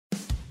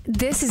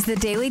This is the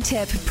Daily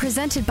Tip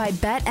presented by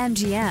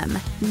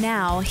BetMGM.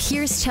 Now,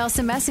 here's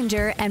Chelsea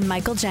Messenger and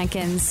Michael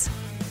Jenkins.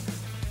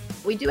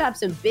 We do have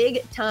some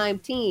big-time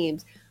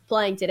teams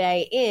playing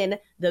today in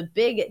the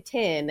Big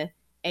Ten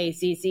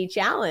ACC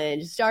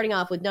Challenge. Starting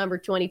off with number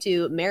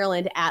 22,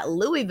 Maryland at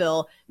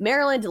Louisville.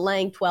 Maryland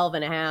laying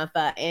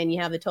 12.5, and you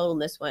have the total in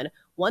this one,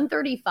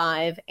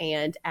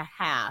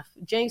 135.5.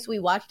 Jenks, we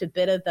watched a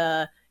bit of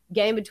the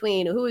game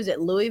between,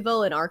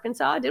 Louisville and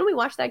Arkansas. Didn't we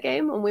watch that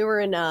game when we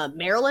were in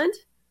Maryland?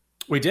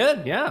 We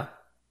did, yeah.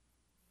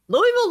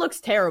 Louisville looks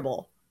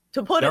terrible,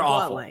 to put it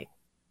bluntly.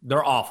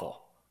 They're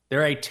awful.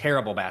 They're a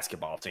terrible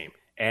basketball team.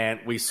 And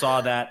we saw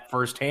that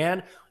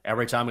firsthand.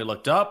 Every time we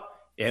looked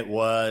up, it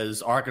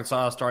was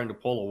Arkansas starting to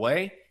pull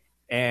away.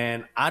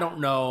 And I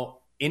don't know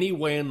any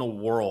way in the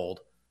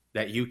world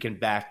that you can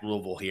back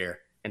Louisville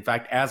here. In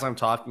fact, as I'm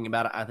talking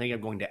about it, I think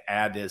I'm going to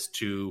add this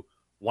to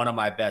one of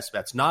my best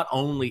bets. Not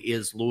only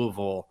is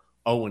Louisville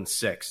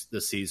 0-6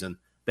 this season,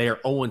 they are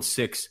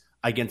 0-6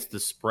 against the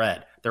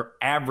spread. They're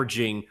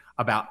averaging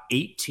about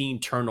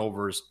 18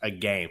 turnovers a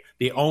game.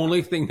 The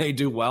only thing they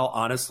do well,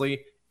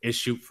 honestly, is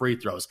shoot free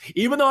throws.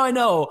 Even though I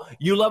know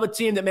you love a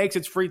team that makes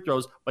its free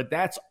throws, but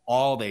that's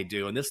all they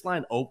do. And this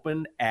line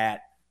opened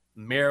at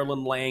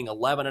Maryland laying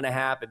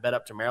 11.5. It bet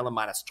up to Maryland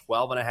minus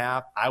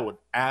 12.5. I would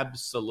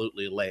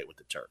absolutely lay it with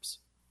the Terps.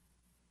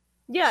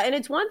 Yeah, and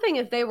it's one thing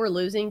if they were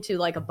losing to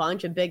like a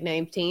bunch of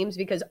big-name teams,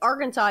 because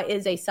Arkansas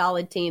is a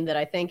solid team that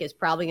I think is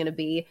probably going to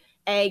be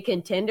a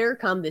contender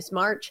come this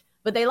March.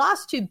 But they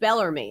lost to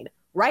Bellarmine,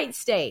 Wright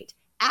State,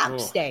 App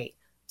State,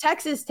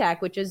 Texas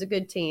Tech, which is a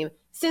good team,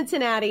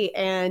 Cincinnati,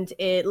 and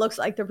it looks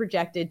like they're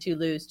projected to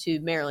lose to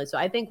Maryland. So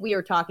I think we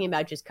are talking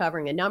about just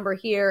covering a number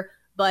here,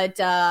 but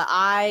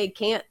I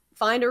can't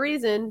find a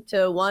reason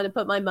to want to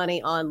put my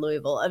money on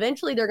Louisville.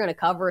 Eventually they're going to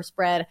cover a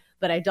spread,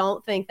 but I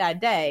don't think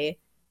that day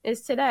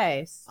is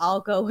today. So I'll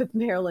go with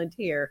Maryland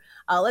here.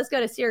 Let's go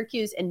to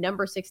Syracuse and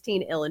number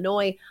 16,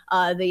 Illinois.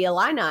 The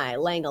Illini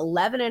laying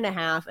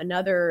 11.5,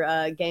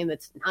 another game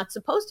that's not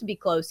supposed to be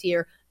close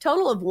here.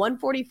 Total of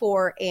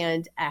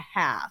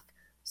 144.5.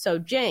 So,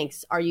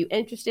 Jenks, are you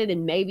interested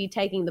in maybe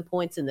taking the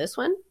points in this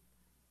one?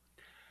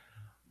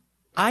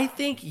 I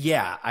think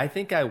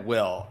I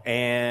will.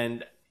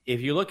 And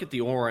if you look at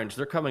the Orange,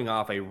 they're coming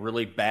off a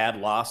really bad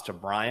loss to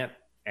Bryant,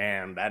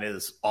 and that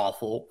is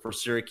awful for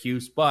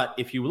Syracuse. But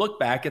if you look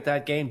back at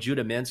that game,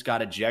 Judah Mintz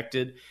got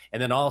ejected, and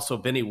then also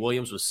Benny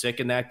Williams was sick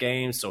in that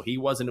game, so he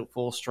wasn't at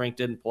full strength,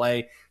 didn't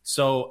play.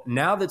 So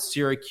now that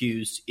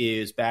Syracuse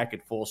is back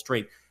at full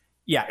strength,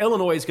 yeah,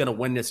 Illinois is going to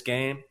win this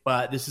game,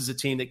 but this is a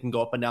team that can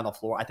go up and down the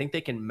floor. I think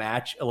they can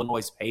match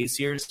Illinois' pace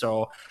here,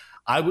 so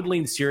I would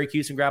lean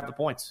Syracuse and grab the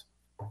points.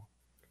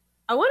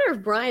 I wonder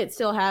if Bryant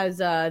still has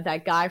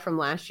that guy from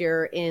last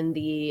year in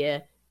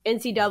the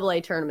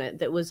NCAA tournament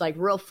that was like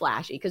real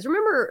flashy. Because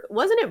remember,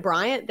 wasn't it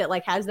Bryant that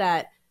like has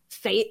that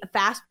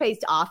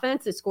fast-paced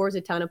offense that scores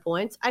a ton of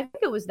points? I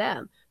think it was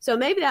them. So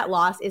maybe that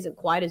loss isn't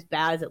quite as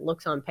bad as it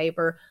looks on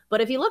paper.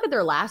 But if you look at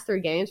their last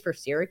 3 games for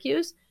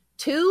Syracuse,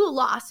 2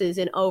 losses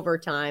in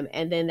overtime,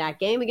 and then that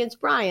game against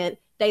Bryant,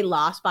 they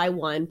lost by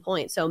 1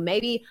 point. So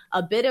maybe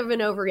a bit of an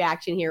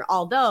overreaction here,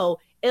 although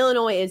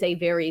Illinois is a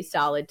very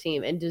solid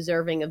team and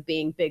deserving of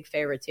being big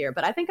favorites here.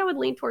 But I think I would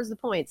lean towards the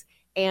points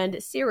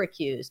and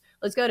Syracuse.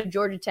 Let's go to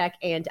Georgia Tech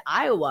and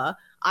Iowa.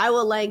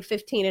 Iowa laying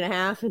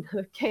 15.5 in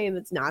a game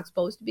that's not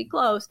supposed to be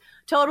close.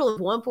 Total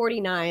of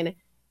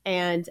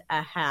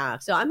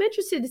 149.5. So I'm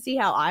interested to see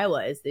how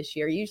Iowa is this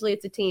year. Usually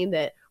it's a team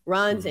that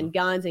runs and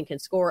guns and can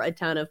score a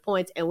ton of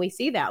points, and we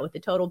see that with the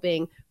total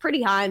being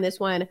pretty high in this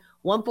one,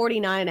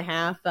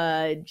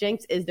 149.5.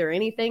 Jenks, is there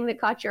anything that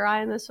caught your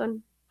eye in this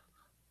one?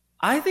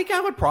 I think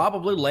I would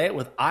probably lay it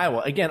with Iowa.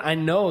 Again, I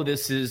know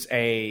this is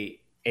a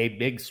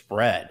big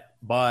spread,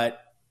 but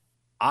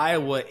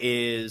Iowa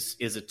is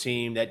a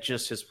team that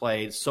just has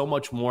played so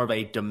much more of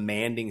a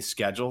demanding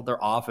schedule. Their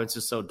offense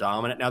is so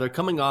dominant. Now, they're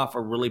coming off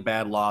a really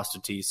bad loss to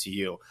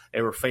TCU.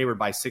 They were favored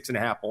by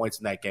 6.5 points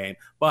in that game,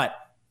 but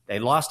they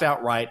lost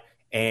outright,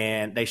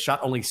 and they shot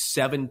only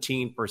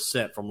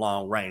 17% from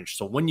long range.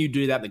 So when you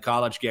do that in the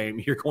college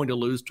game, you're going to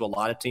lose to a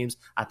lot of teams.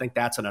 I think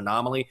that's an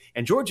anomaly.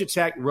 And Georgia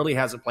Tech really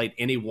hasn't played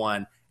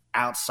anyone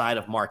outside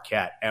of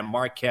Marquette, and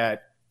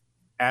Marquette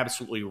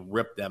absolutely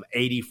ripped them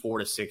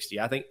 84-60.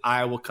 I think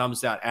Iowa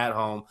comes out at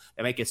home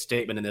and make a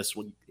statement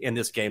in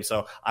this game.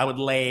 So I would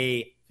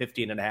lay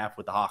 15.5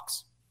 with the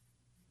Hawks.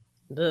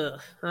 Ugh,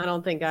 I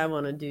don't think I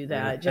want to do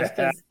that just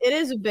because it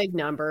is a big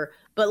number.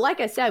 But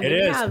like I said, when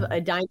you have a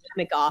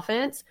dynamic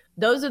offense,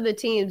 those are the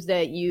teams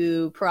that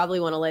you probably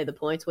want to lay the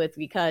points with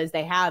because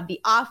they have the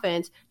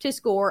offense to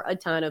score a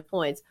ton of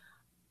points.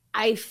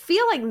 I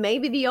feel like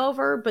maybe the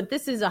over, but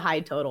this is a high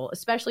total,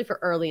 especially for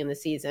early in the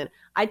season.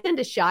 I tend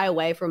to shy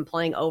away from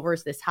playing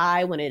overs this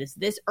high when it is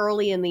this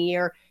early in the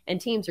year and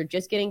teams are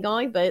just getting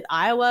going. But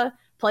Iowa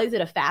plays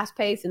at a fast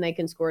pace and they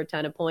can score a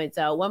ton of points.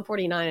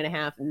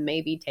 149.5,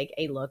 maybe take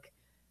a look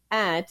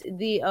at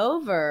the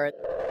over.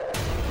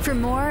 For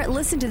more,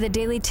 listen to the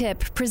Daily Tip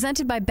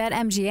presented by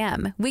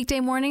BetMGM. Weekday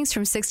mornings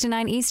from 6 to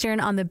 9 Eastern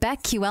on the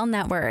BetQL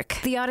network,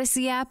 the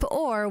Odyssey app,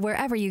 or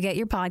wherever you get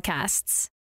your podcasts.